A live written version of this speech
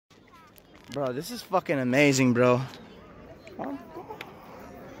Bro, this is fucking amazing, bro.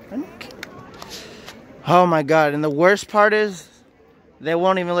 Oh my god, and the worst part is they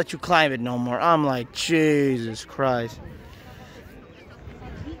won't even let you climb it no more. I'm like, Jesus Christ.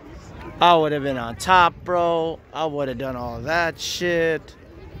 I would have been on top, bro. I would have done all that shit.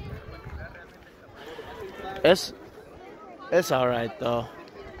 It's alright though.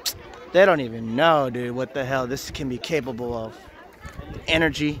 They don't even know, dude, what the hell this can be capable of.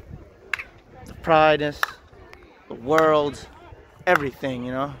 Energy, the prideness, the world, everything,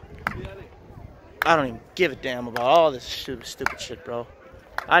 you know? I don't even give a damn about all this stupid shit, bro.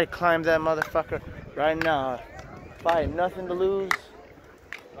 I'd climb that motherfucker right now. If I had nothing to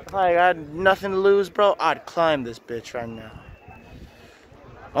lose, bro, I'd climb this bitch right now.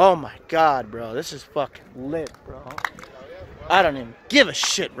 Oh my god, bro. This is fucking lit, bro. I don't even give a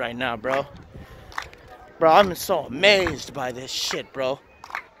shit right now, bro. Bro, I'm so amazed by this shit, bro.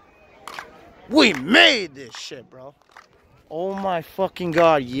 We made this shit, bro. Oh my fucking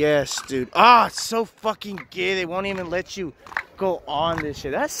god, yes, dude. Ah, it's so fucking gay. They won't even let you go on this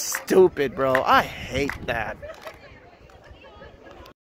shit. That's stupid, bro. I hate that.